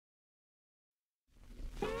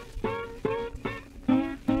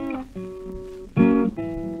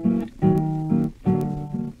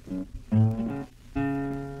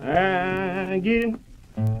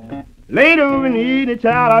Late over in the evening,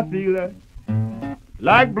 child, I feel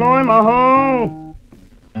like blowing my horn.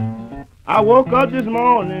 I woke up this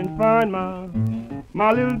morning and find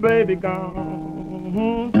my little baby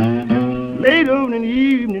gone. Late over in the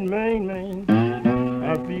evening, man,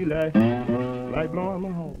 I feel like blowing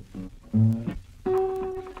my horn.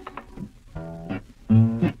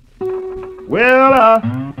 Well,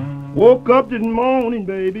 I woke up this morning,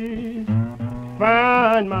 baby,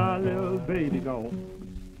 find my little baby gone.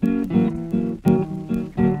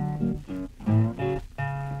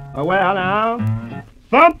 Well, now,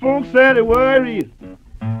 some folks say they worried.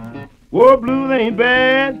 War blues ain't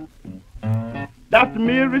bad. That's the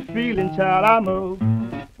merest feeling, child, I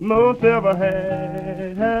most ever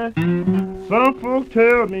had. Some folks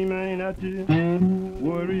tell me, man, that you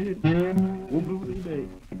worried. War blues ain't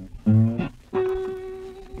bad.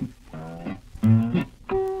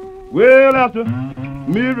 Well, that's a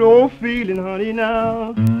merry old feeling, honey,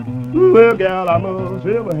 now. Well, gal, I most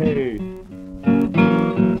ever had.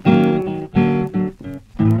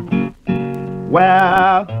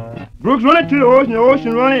 Well, brooks running to the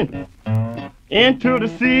ocean running into the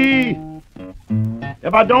sea.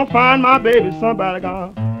 If I don't find my baby, somebody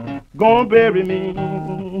gonna bury me.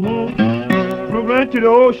 Brooks running to the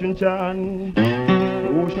ocean, child,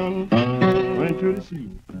 ocean running to the sea.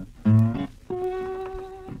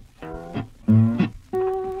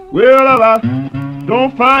 Well, if I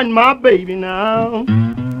don't find my baby now,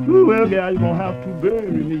 well, gal, you're gonna have to bury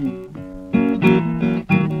me.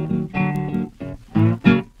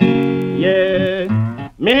 Yeah,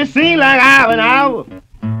 man, it seems like an hour,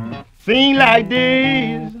 seems like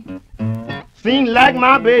days, seems like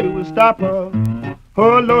my baby will stop her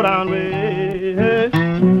low down way.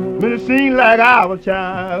 Man, it seems like our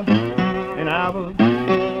child, and hour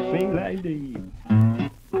seems like days.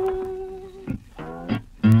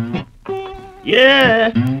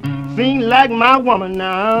 Yeah, seems like my woman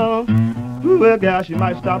now. Well, gal, she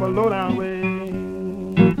might stop her low down way.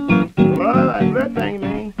 Well, that's that thing,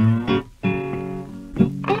 man.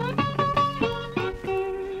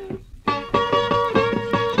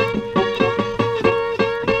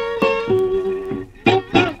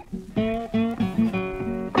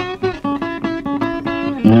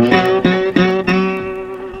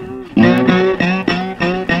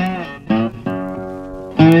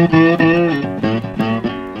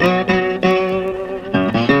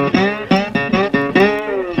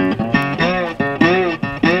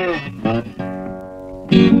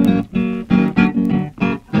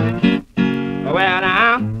 Well,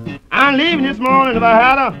 now, I'm leaving this morning if I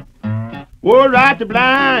had a word right to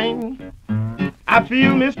blind. I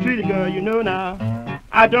feel mistreated, girl, you know now.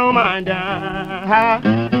 I don't mind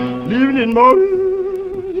dying. Leaving this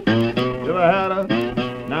morning if I had a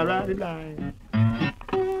not right to blind.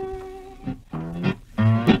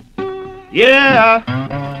 Yeah,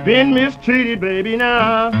 I've been mistreated, baby,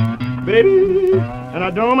 now, baby, and I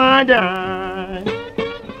don't mind dying.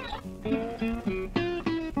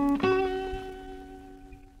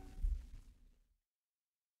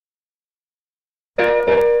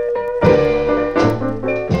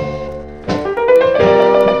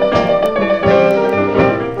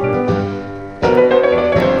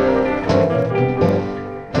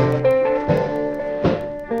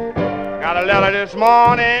 Got a letter this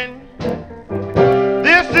morning.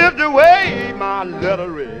 This is the way my letter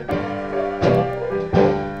read.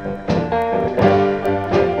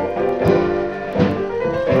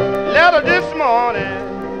 Letter this morning.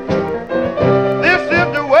 This is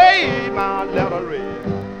the way my letter read.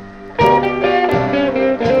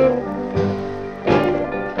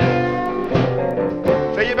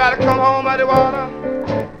 So you better come home by the water.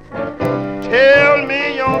 Tell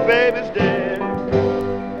me your baby's dead.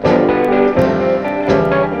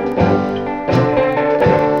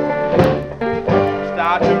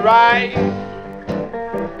 Right,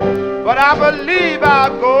 but I believe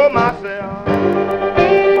I'll go myself.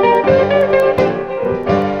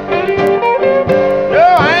 No,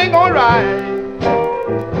 I ain't gonna write.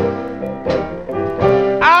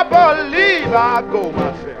 I believe I'll go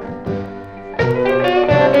myself.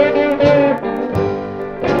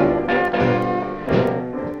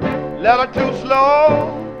 Letter too slow,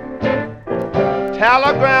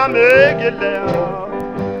 telegram make it left.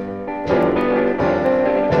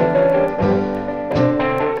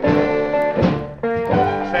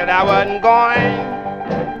 I wasn't going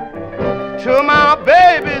to my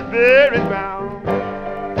baby's burial ground.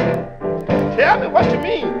 Tell me what you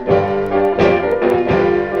mean.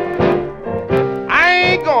 I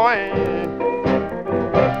ain't going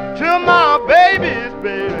to my baby's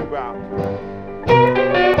burial ground.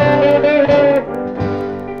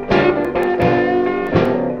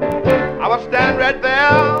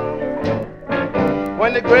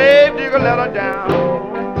 and the grave digger let her down.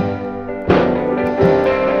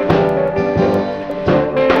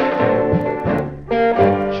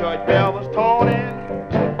 Church bell was torn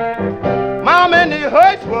in. Mama in the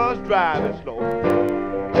hearse was driving slow.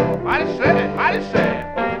 Mighty sad, mighty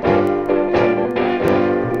sad.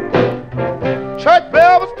 Church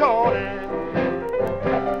bell was torn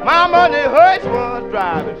in. Mama in the hearse was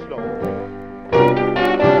driving slow.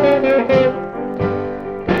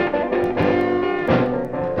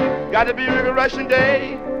 Got to be resurrection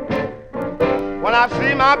day when I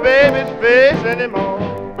see my baby's face anymore.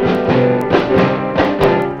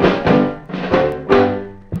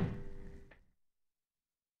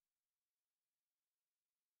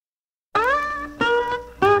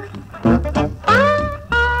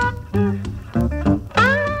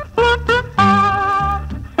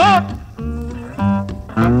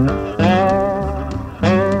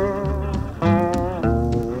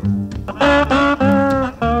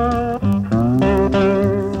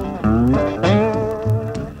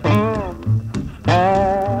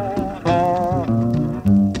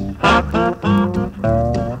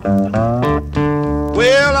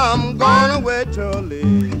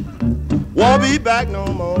 Won't be back no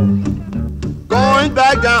more. Going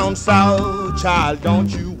back down south, child, don't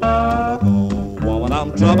you wanna go? Woman,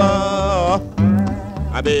 I'm trouble.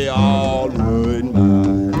 I be all worried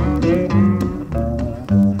mine.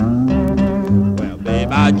 Well, babe,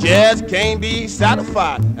 I just can't be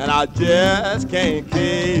satisfied, and I just can't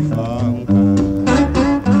keep from crying.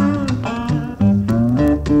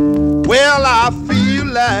 Well, I feel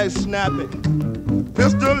like snapping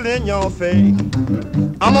pistol in your face.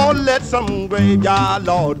 I'm gonna let some graveyard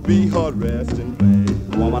lord be her resting place.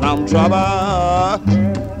 Woman, I'm trouble.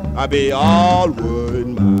 I be all worried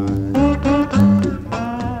mine.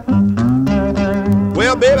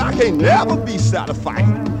 Well, baby, I can't never be satisfied,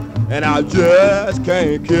 and I just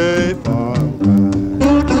can't keep from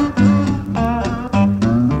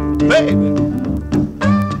crying. Baby.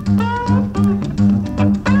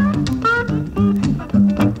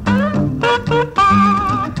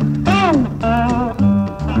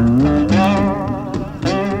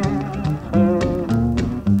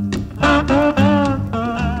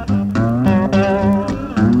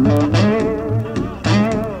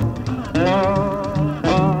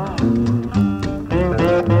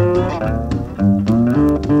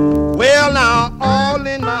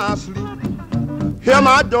 Hear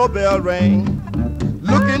my doorbell ring,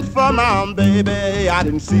 looking for my baby. I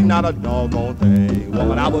didn't see not a doggone thing.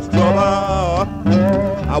 Woman, I was trouble.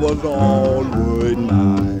 I was all worried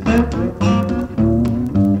mine.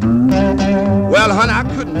 Well, honey, I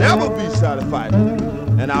could never be satisfied,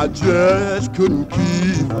 and I just couldn't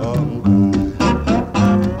keep from crying.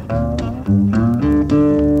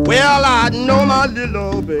 Well, I know my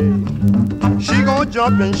little baby, she gon'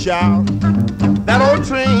 jump and shout. That old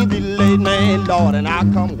train delayed me, Lord, and I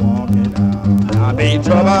come walking out. I be in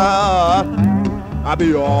trouble, I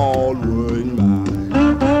be all worried mine.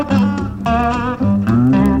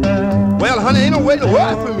 Well, honey, ain't no way in the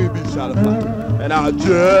world for me to be satisfied, and I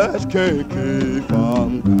just can't keep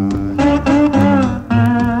from crying.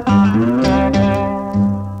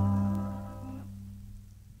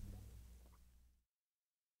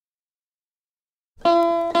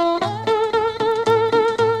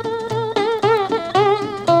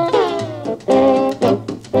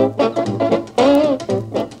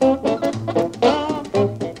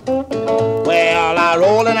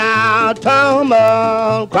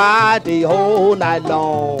 Cried the whole night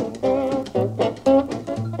long.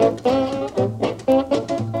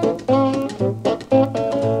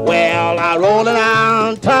 Well, I rolled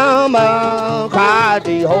around town, cried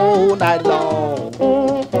the whole night long.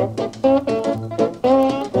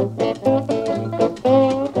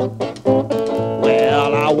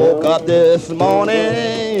 Well, I woke up this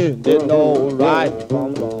morning, didn't know right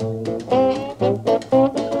from wrong.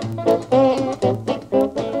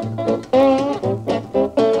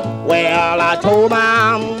 I told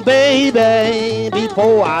my baby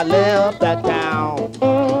before I left that town.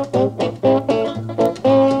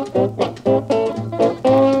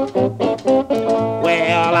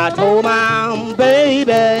 Well, I told my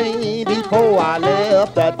baby before I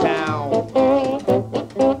left that town.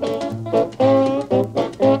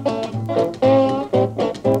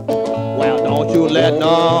 Well, don't you let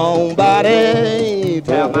nobody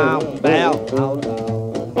tell my bell out loud.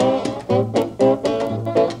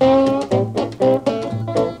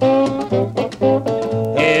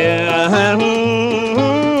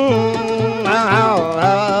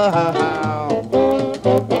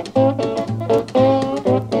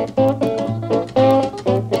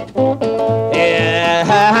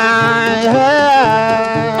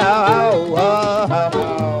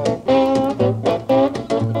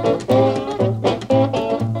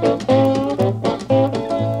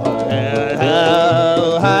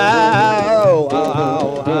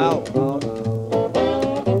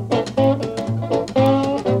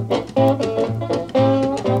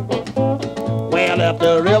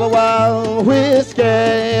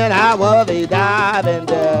 I was a diving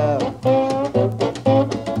there.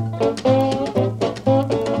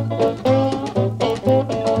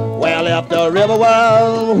 Well, if the river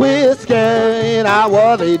was whiskey, I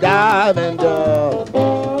was a diving there.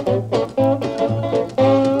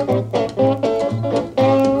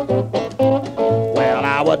 Well,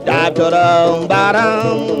 I would dive to the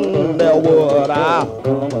bottom, there would I.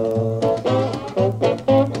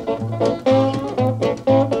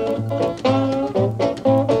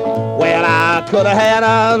 Well, I could have had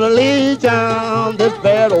a legion this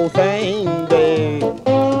very same day.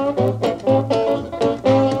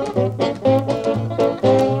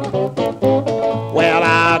 Well,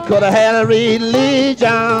 I could have had a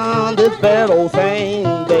religion this very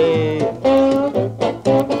same day.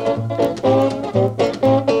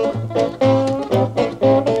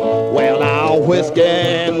 Well, now whiskey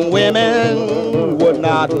and women would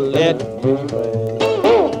not let me play.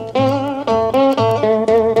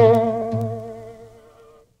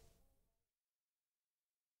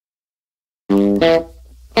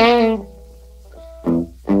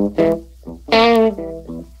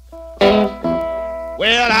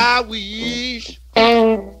 Well, I wish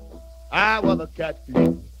I was a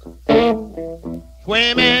catfish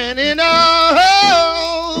swimming in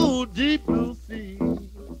a deep blue sea.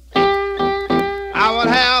 I would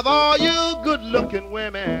have all you good-looking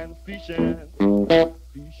women fishing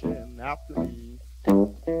after me,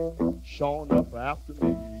 showing up after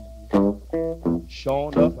me,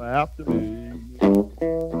 showing up after me.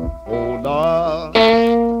 Oh Lord,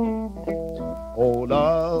 oh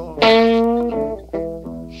Lord,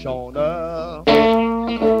 showing up.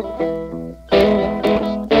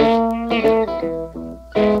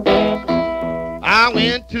 I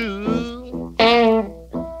went to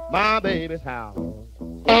my baby's house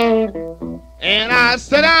and I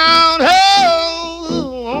sat down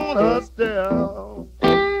on her step.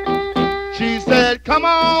 She said, come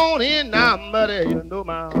on in now, buddy, you know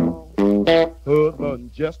my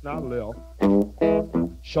husband just now left.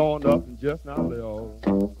 Showing up and just now left.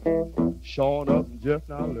 Showing up and just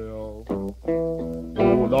now left.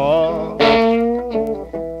 Oh Lord,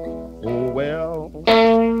 oh well,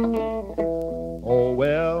 oh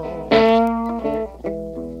well.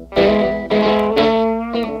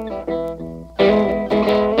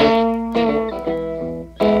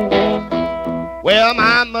 Well,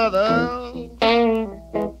 my mother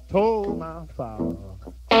told my father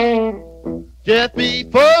just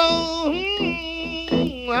before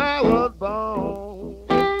I was born,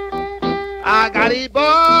 I got a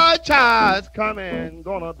boy child coming, he's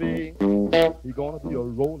gonna be a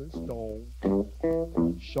rolling stone.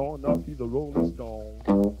 Sure enough, he's a rolling stone.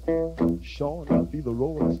 Sure enough, he's a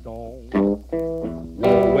rolling stone.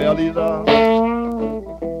 Oh well, he's a,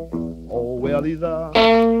 oh well, he's a,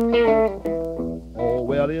 oh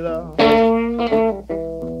well, he's a.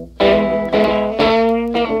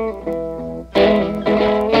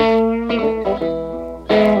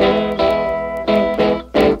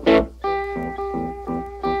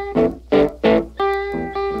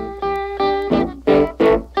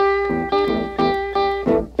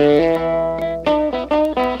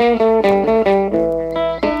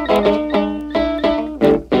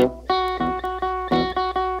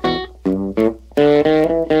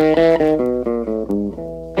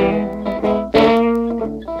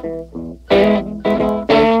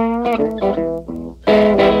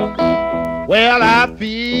 Well, I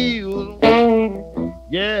feel,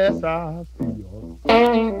 yes, I feel,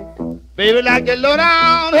 baby, like you low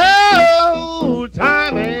down, oh,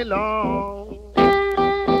 time ain't long.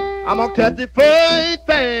 I'm gonna catch the first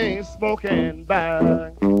thing smoking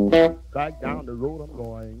back down the road I'm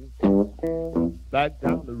going, back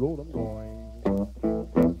down the road I'm going,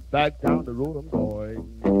 back down the road I'm going.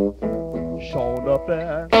 Showing up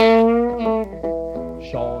there,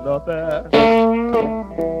 showing up there.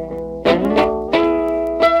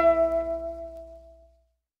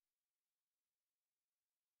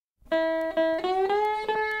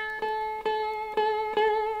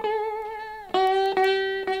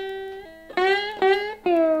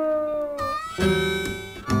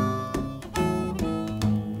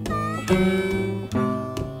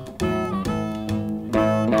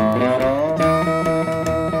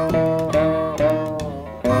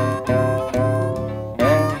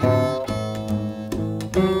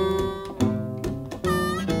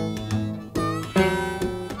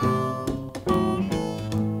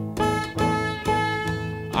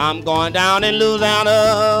 I'm going down in Louisiana,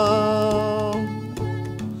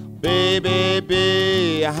 baby,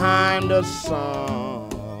 behind the sun.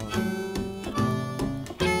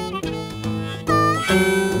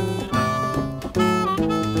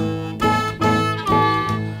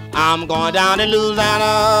 I'm going down to Louisiana,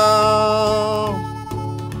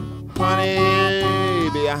 honey,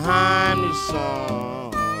 behind the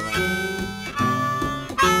sun.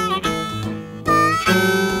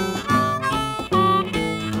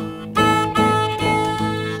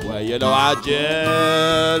 Well, you know, I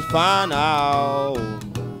just found out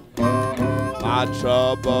my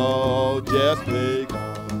trouble just begun.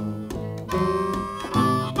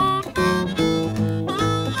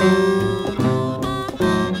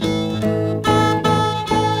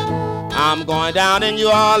 I'm going down in New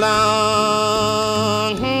Orleans,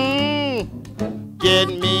 get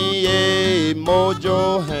me a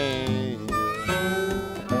mojo hand.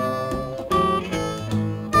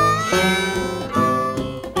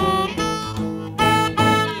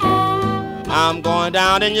 I'm going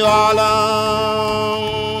down in New Orleans,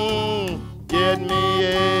 get me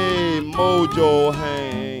a mojo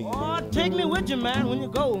hand. Oh, take me with you, man, when you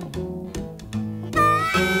go.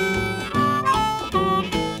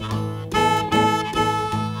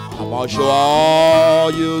 I'm gonna show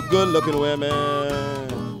all you good-looking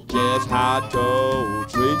women just how to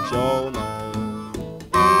treat your man.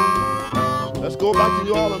 Let's go back to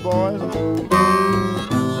New Orleans, boys.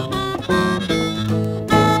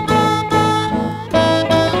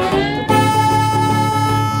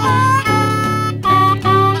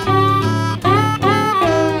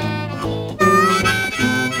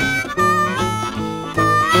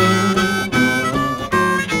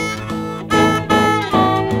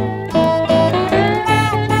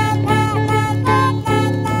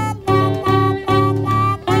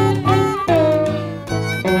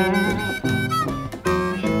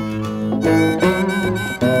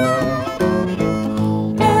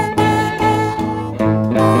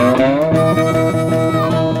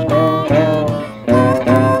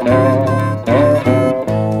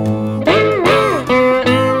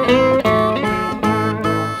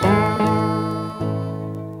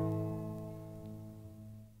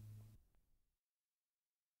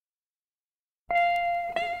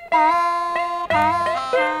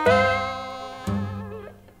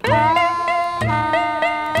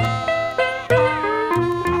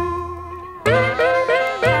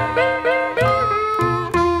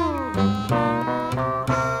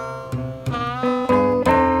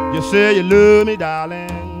 You say you love me, darling.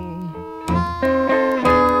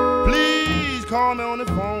 Please call me on the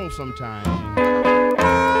phone sometime.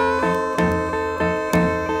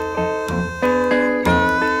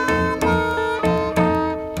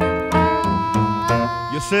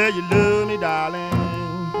 You say you love me, darling.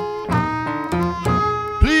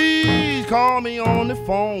 Please call me on the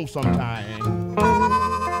phone sometime.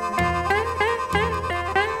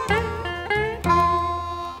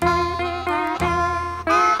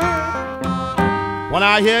 When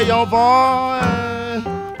I hear your voice,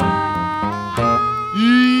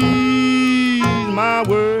 ease my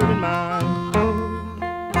word and mind.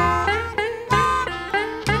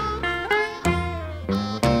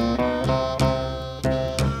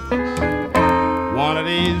 One of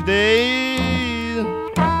these days,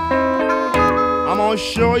 I'm gonna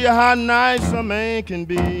show you how nice a man can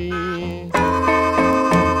be.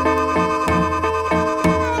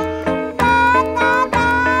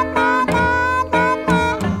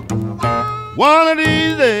 One of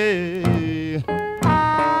these days,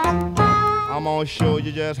 I'm gonna show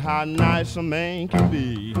you just how nice a man can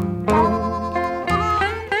be.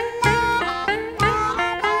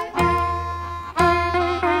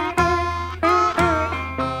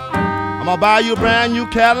 I'm gonna buy you a brand new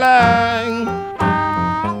Cadillac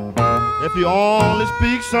if you only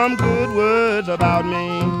speak some good words about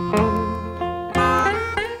me.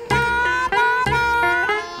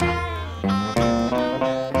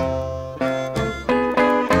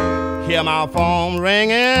 Hear my phone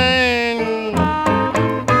ringing,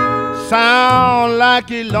 sound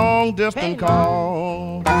like a long distance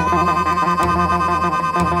call.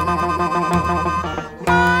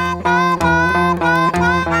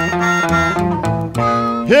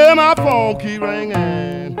 Hear my phone keep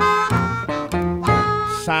ringing,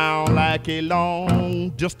 sound like a long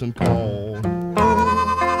distance call.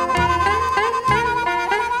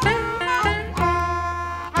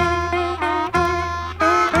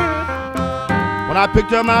 When I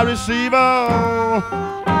picked up my receiver,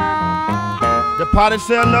 the party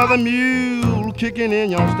said another mule kicking in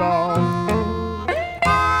your stall.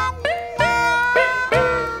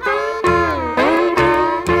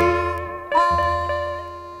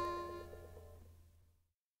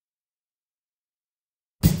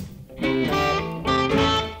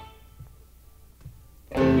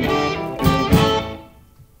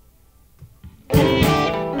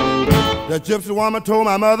 The gypsy woman told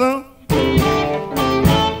my mother,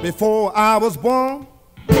 Before I was born,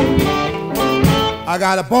 I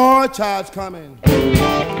got a boy child coming. He's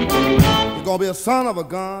gonna be a son of a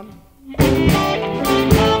gun.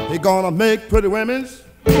 He's gonna make pretty women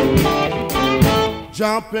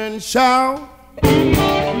jump and shout.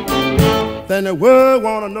 Then the world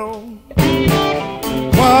wanna know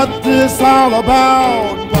what this all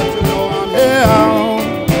about. But you know I'm here.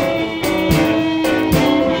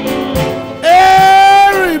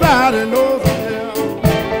 Everybody knows I'm here.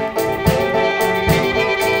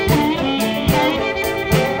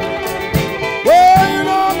 Well, you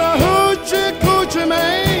know the hoochie coochie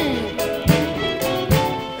man.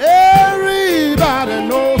 Everybody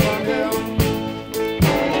knows I'm here.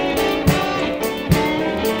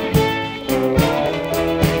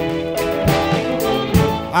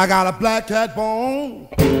 I got a black cat bone.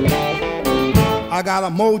 I got a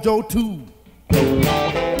mojo too.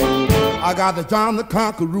 I got the John the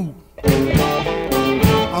Conqueror.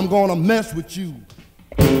 I'm gonna mess with you.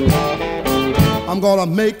 I'm gonna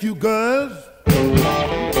make you girls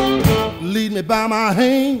lead me by my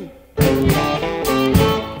hand.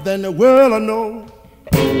 Then the world will know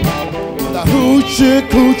the hoochie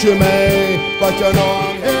coochie man. But you know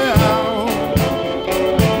I'm here.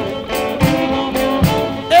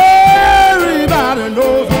 Everybody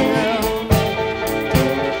knows I'm here.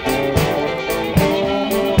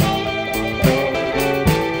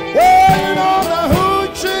 Well, you know the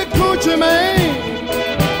hoochie coochie man.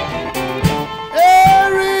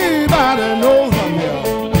 Everybody knows I'm here.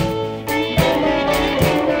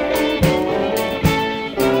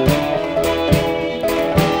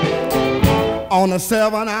 On the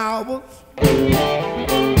 7 hours,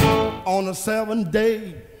 on the 7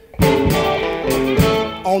 days,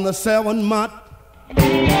 on the 7 month,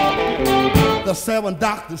 the 7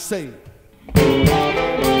 doctors say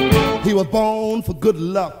he was born for good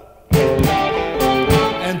luck,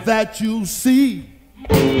 and that you see.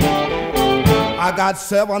 I got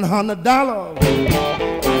 $700,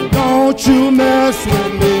 and don't you mess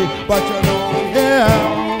with me, but you know I'm here.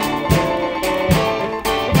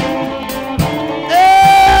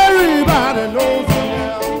 Everybody knows I'm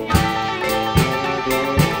here.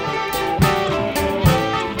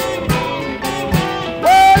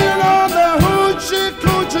 Well, you know the hoochie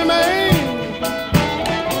coochie man.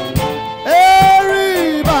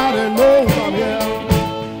 Everybody knows I'm here.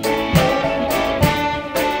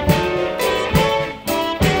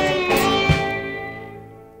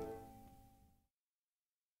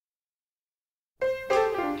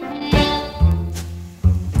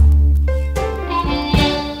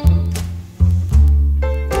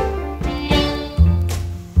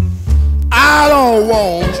 I don't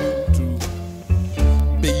want you to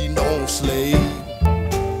be no slave.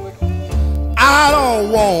 I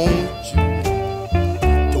don't want you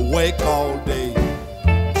to work all day.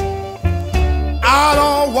 I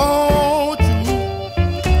don't want you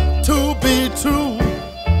to be true.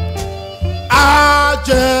 I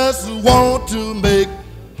just want to make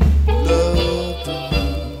love to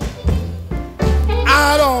you.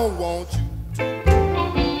 I don't want you to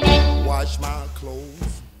wash my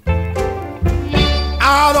clothes.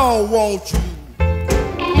 I don't want you to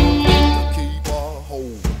keep a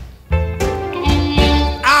hold.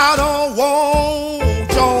 I don't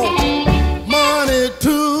want your money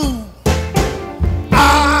too.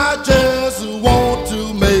 I just want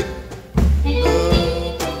to make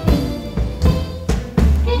love to you.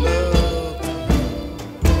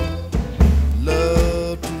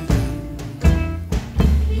 Love to you.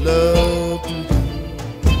 Love to you.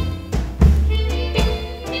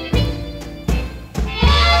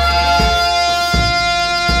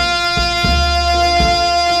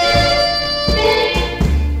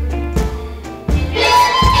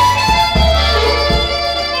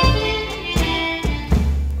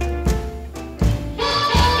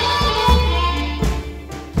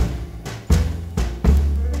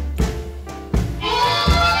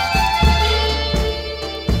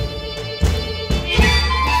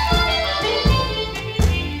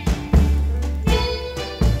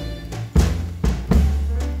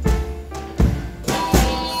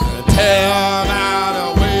 Tell by the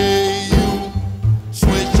way you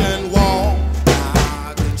switch and walk.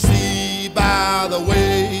 I can see by the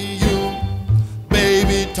way you,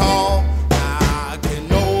 baby, talk. I can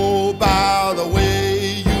know by the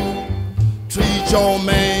way you treat your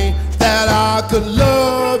man that I could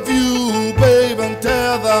love you, baby,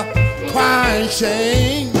 until the crying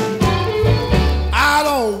shame. I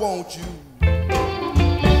don't want you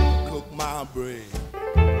to cook my bread.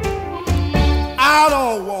 I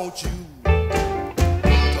don't want you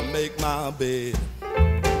to make my bed.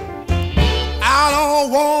 I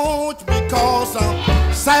don't want you because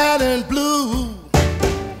I'm sad and blue.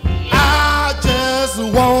 I just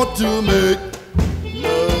want to make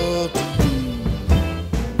love to you,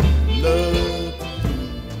 love to you,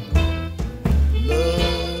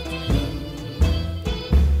 love to you,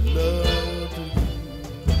 love to you,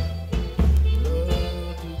 love to you,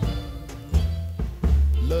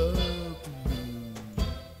 love to you.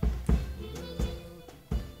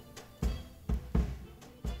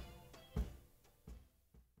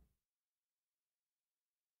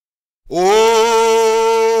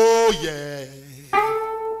 Oh yeah,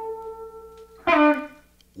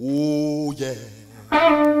 oh yeah,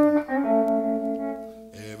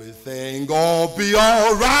 everything gonna be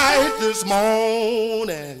all right this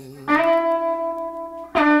morning.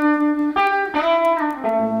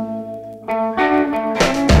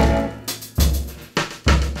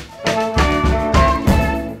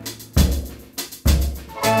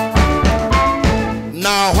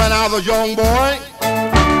 Now when I was a young boy,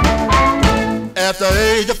 at the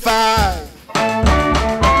age of 5,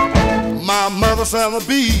 my mother said I'd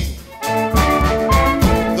be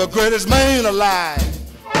the greatest man alive.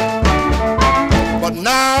 But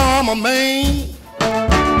now I'm a man,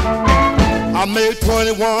 I made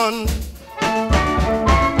 21.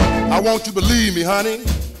 I want you to believe me, honey,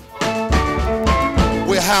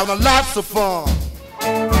 we're having lots of fun.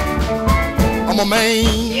 I'm a man,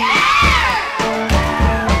 yeah!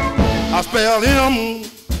 I spell him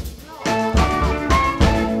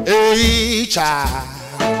H-I-N,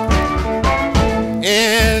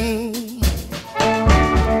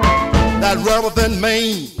 that rather than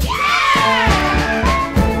Maine,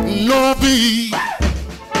 no B,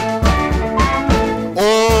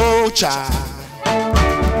 oh child,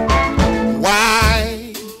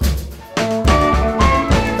 why,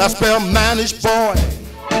 that spell managed boy,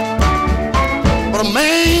 but a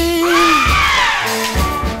man,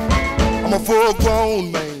 I'm a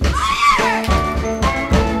full-grown man.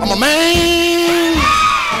 I'm a man,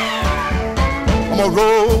 I'm a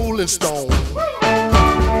rolling stone.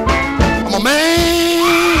 I'm a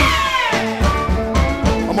man,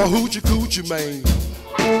 I'm a hoochie coochie man.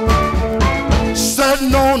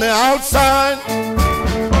 Sitting on the outside,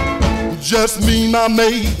 just me and my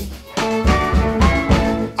maid.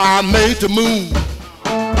 I made the move,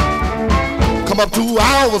 come up 2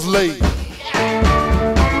 hours late.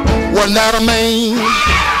 Wasn't that a man?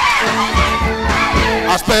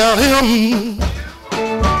 I spelled him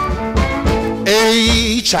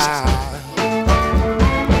H-I-N,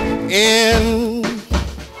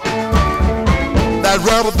 that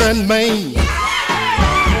rather than Maine,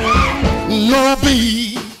 no B,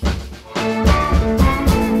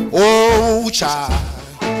 oh child,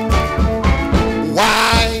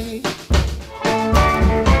 why,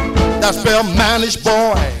 that spell managed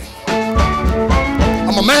boy.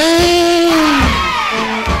 I'm a man,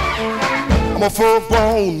 I'm a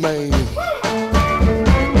full-grown man.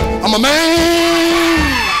 I'm a man,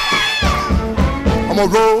 I'm a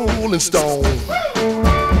rolling stone.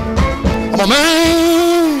 I'm a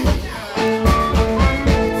man,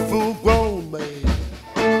 full-grown man.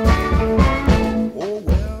 Oh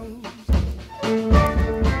well,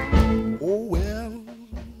 oh well.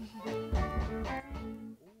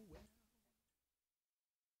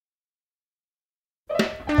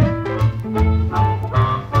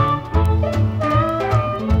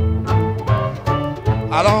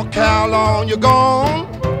 I don't care how long you're gone,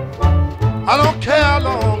 I don't care how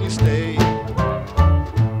long you stay,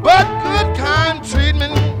 but good kind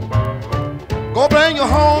treatment gonna bring you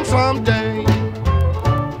home someday.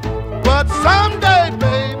 But someday,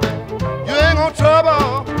 baby, you ain't gonna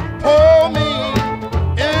trouble poor me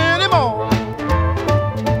anymore.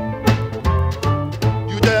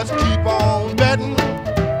 You just keep on betting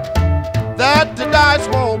that the dice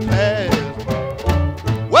won't pass.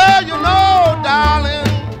 Well, you know, darling,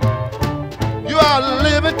 you are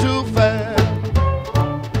living too fast.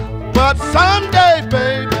 But someday,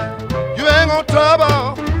 baby, you ain't gonna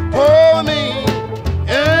trouble for me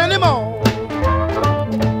anymore.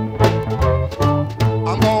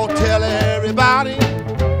 I'm gonna tell everybody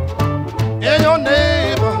in your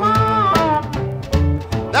neighborhood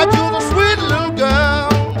that you're the sweet little girl,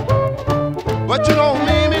 but you don't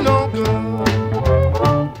mean me no good.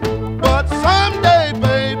 But someday,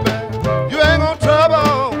 baby, you ain't gonna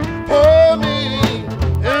trouble for me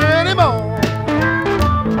anymore.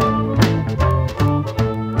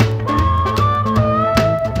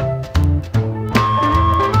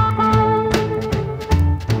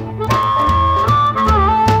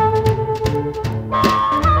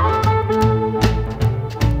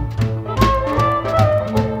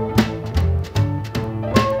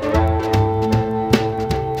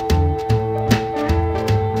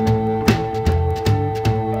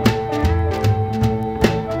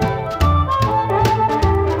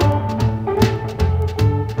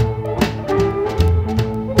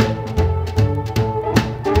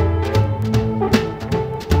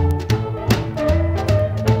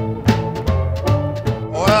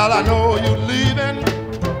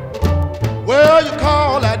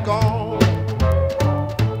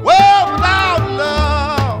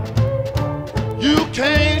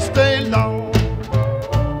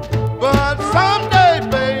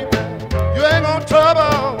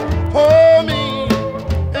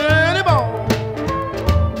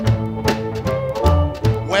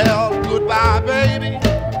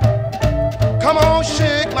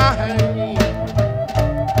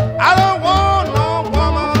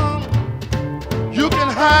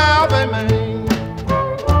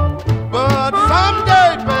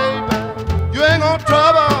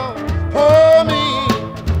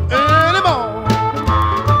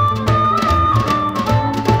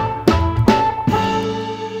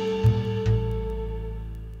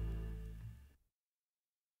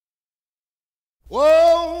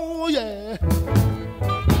 Oh yeah.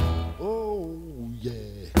 Oh yeah.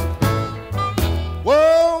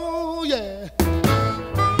 Oh yeah.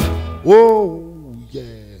 Oh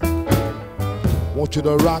yeah. Want you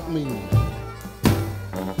to rock me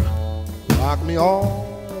all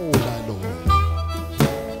night long.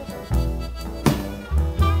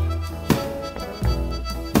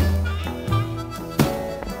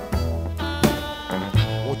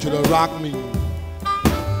 Want you to rock me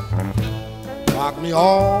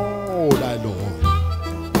all night long.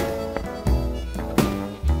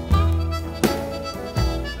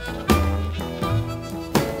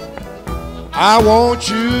 I want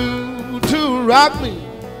you to rock me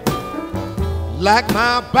like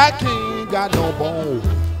my back ain't got no bone.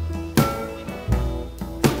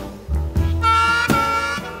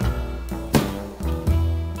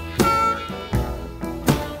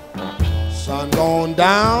 Sun going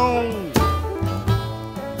down,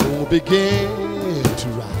 moon begin to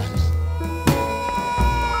rise.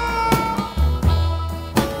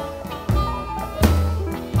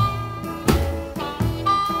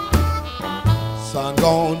 Sun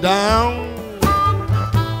going down,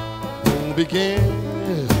 moon begin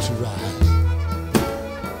to rise.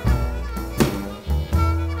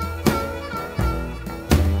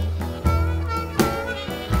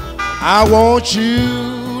 I want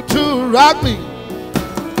you to rock me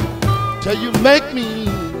till you make me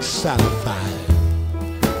satisfied.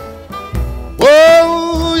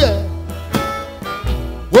 Whoa, yeah.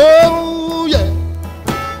 Whoa, yeah.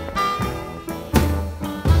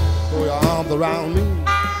 Throw your arms around me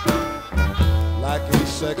like a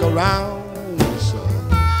sack around the sun.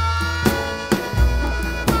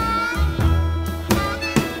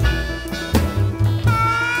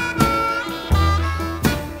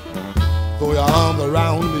 Throw your arms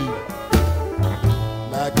around me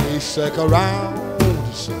like a sack around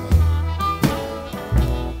the sun.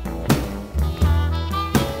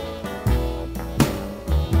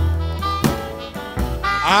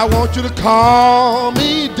 I want you to call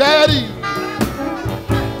me daddy.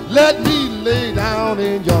 Let me lay down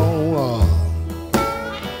in your arms.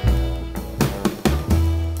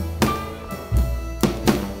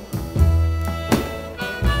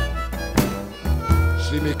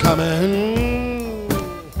 See me coming,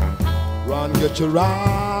 run, get your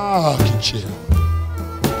rocking chair.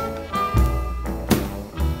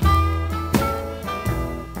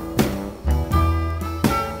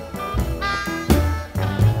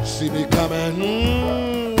 See me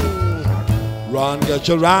coming, run, get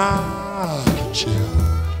your rocking chair.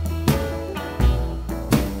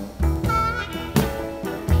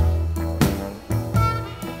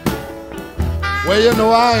 Well, you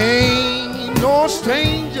know I ain't no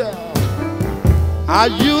stranger. I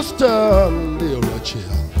used to live a chill.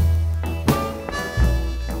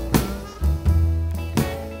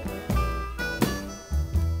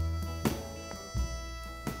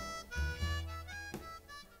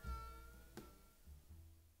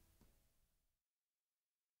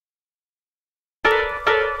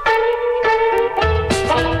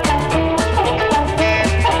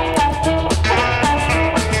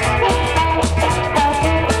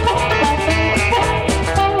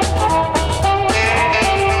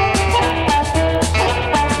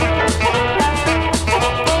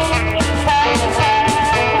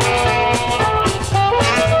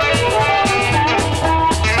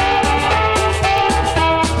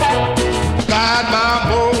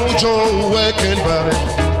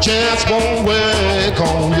 Just won't work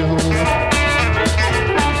on you.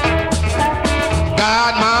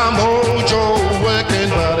 Got my mojo working,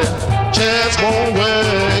 but it just won't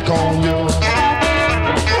work on you.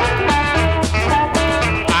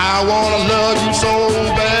 I wanna love you so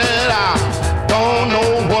bad, I don't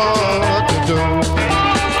know what to do.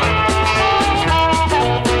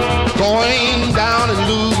 Going down in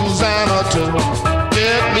Louisiana to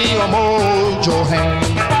get me a mojo hand.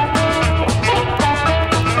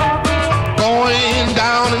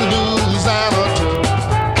 Down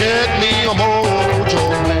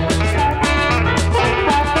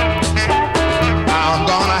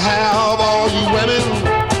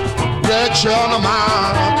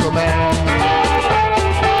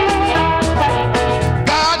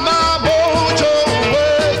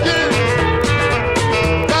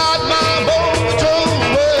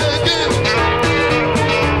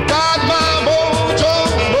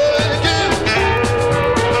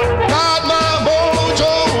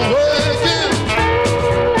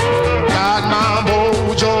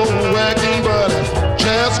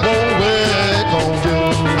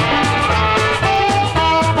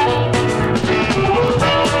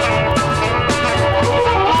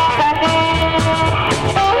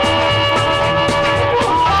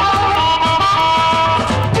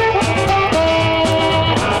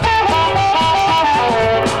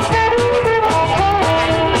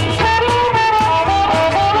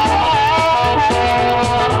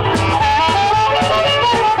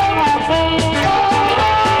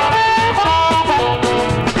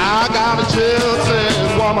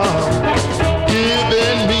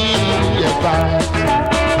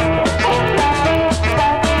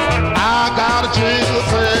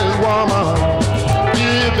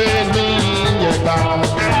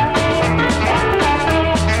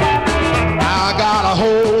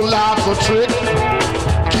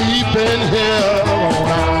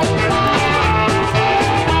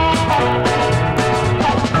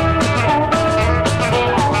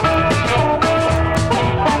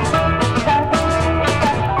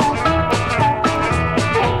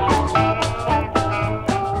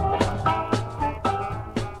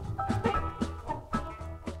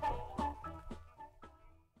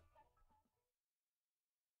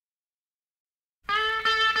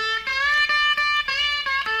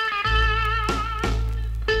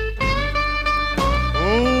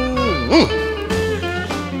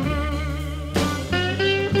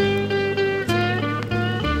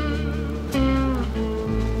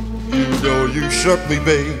you shook me,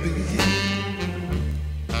 baby.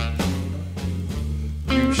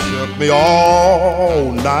 You shook me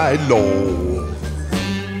all night long.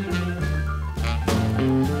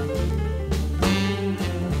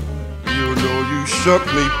 You know you shook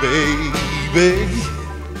me, baby.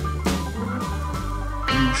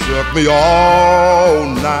 You shook me all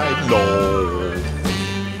night long.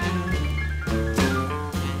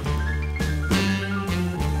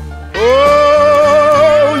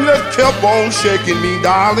 Oh, you kept on shaking me,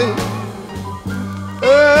 darling.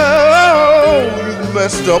 Oh, you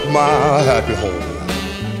messed up my happy home.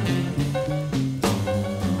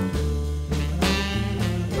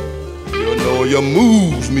 You know you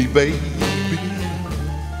moves me, baby,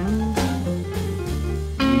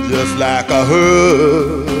 just like a hurricane.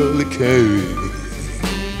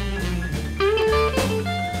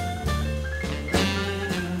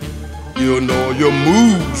 You know you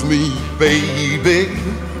moves me, baby,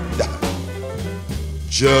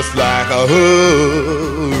 just like a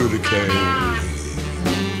hurricane.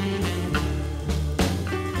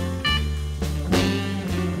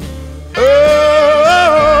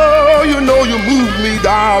 Oh, you know you move me,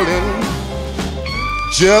 darling,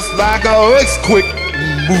 just like an earthquake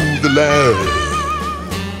move the land.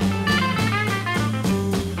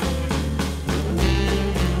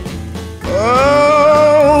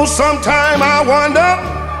 Oh, sometime I wonder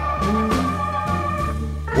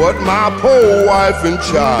what my poor wife and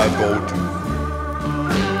child gonna do.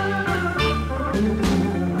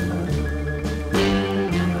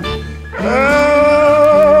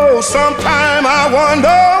 Oh, sometime I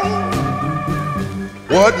wonder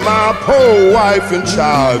what my poor wife and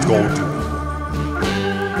child gonna do.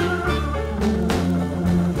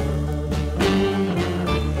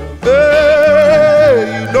 Hey,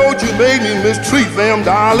 you know you made me mistreat them,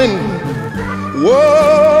 darling.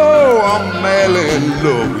 Whoa, I'm madly in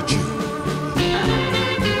love with you.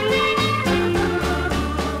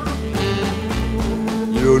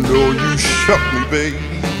 You know you shook me, baby.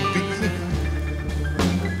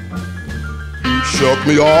 You shook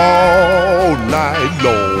me all night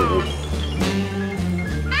long.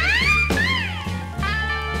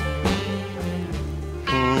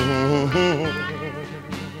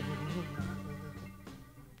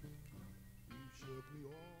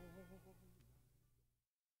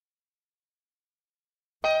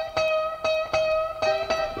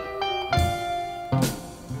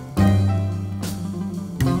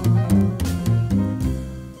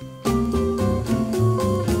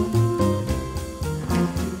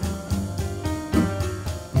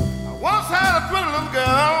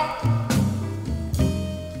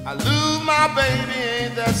 I lose my baby,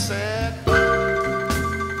 ain't that sad? Oh,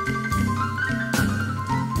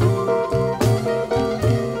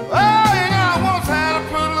 you know, I once had a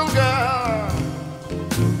pretty little girl.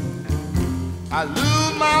 I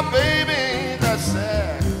lose my baby, ain't that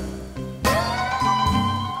sad?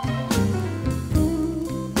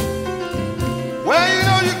 Well, you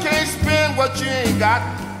know you can't spend what you ain't got.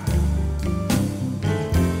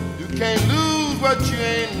 You can't lose what you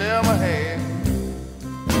ain't never had.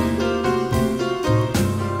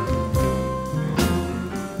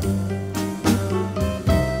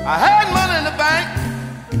 I had money in the bank.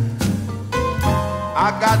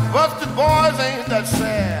 I got busted, boys, ain't that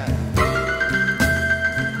sad?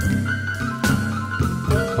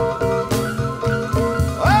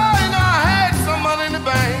 Oh, you know, I had some money in the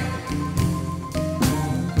bank.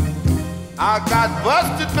 I got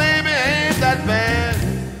busted, baby, ain't that bad?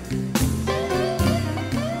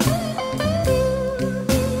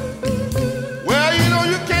 Well, you know,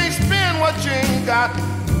 you can't spend what you ain't got.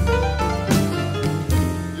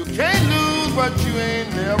 Can't lose what you ain't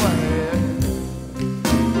never had.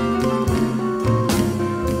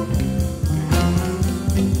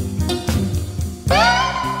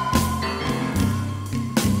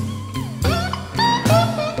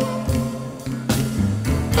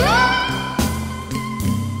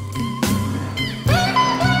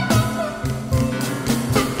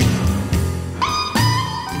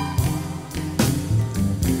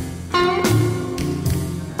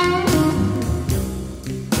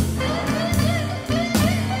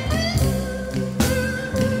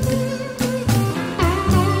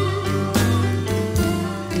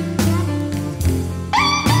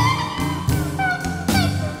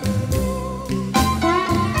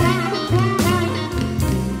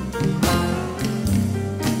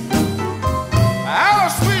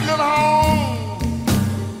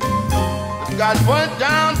 Got burnt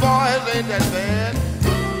down, boys, ain't that bad?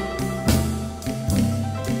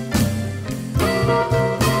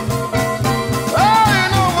 Oh, you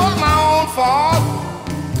know, it was my own fault.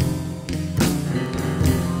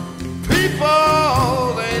 People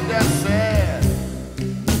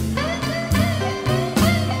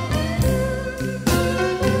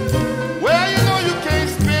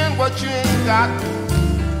got.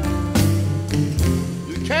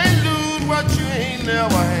 You can't lose what you ain't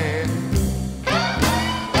never had.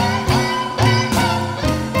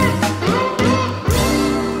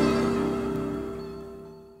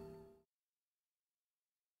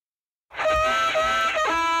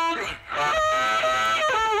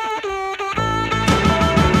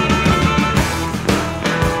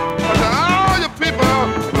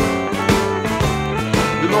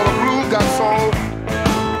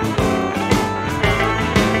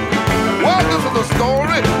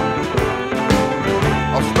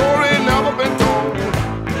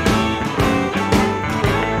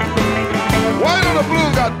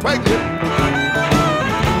 Pregnant,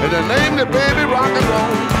 and they named the baby rock and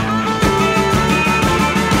roll.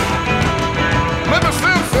 Lemon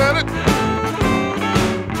Slim said it.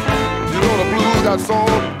 You know the blues got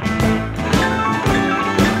soul.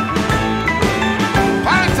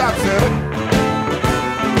 Pine Top said it.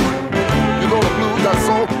 You know the blues got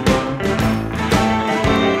soul.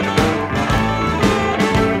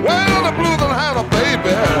 Well, the blues done had a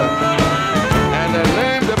baby, and they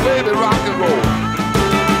named the baby rock and roll.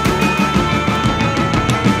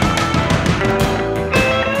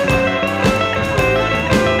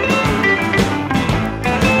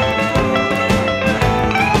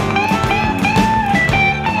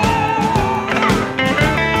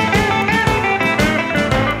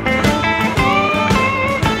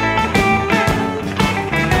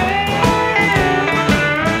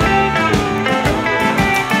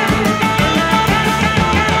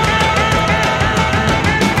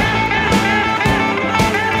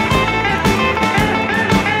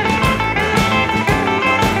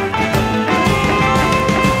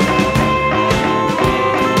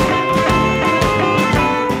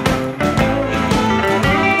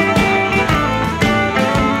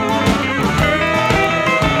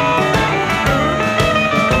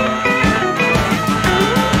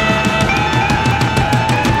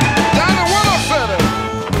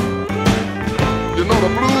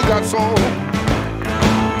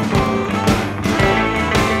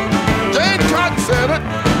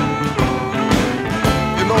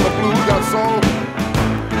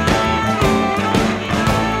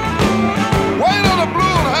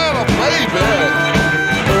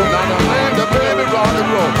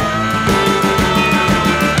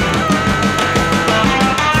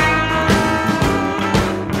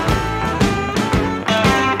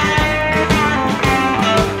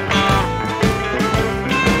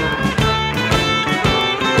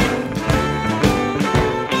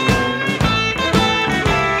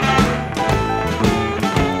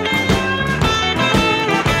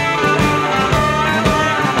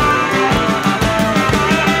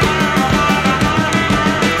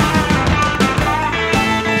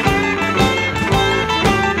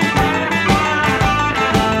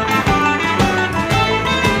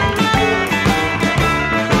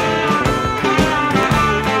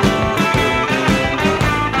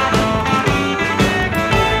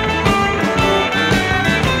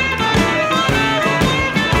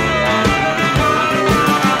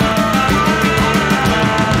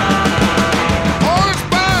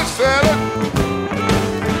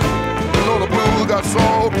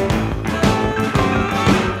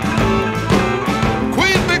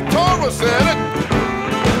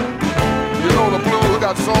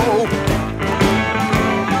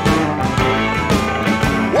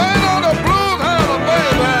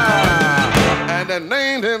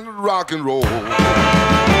 Rock and roll.